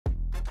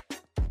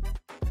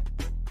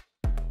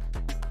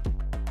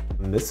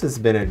This has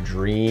been a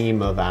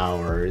dream of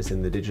ours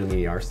in the Digital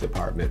Media Arts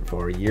Department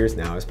for years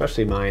now,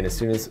 especially mine. As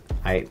soon as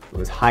I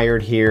was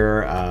hired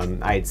here,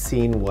 I had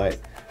seen what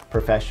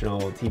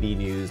professional TV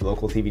news,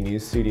 local TV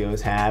news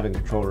studios have and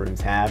control rooms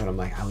have, and I'm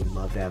like, I would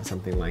love to have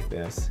something like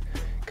this.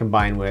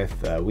 Combined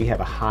with, we have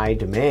a high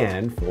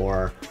demand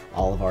for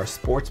all of our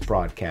sports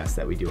broadcasts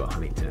that we do at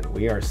Huntington.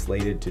 We are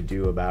slated to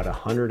do about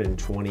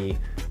 120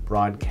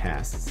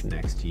 broadcasts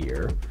next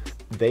year.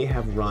 They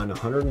have run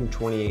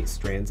 128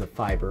 strands of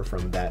fiber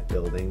from that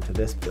building to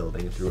this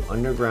building through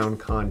underground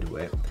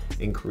conduit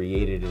and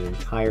created an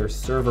entire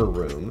server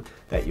room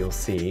that you'll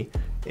see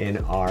in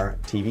our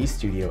TV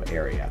studio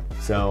area.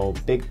 So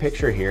big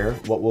picture here,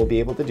 what we'll be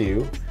able to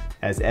do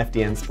as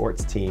FDN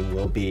Sports team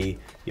will be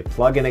you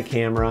plug in a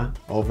camera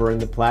over in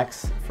the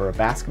Plex for a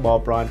basketball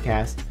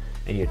broadcast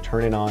and you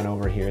turn it on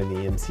over here in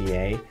the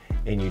MCA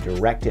and you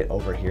direct it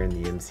over here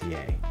in the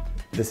MCA.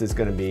 This is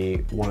going to be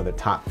one of the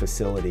top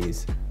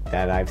facilities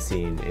that I've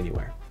seen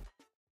anywhere.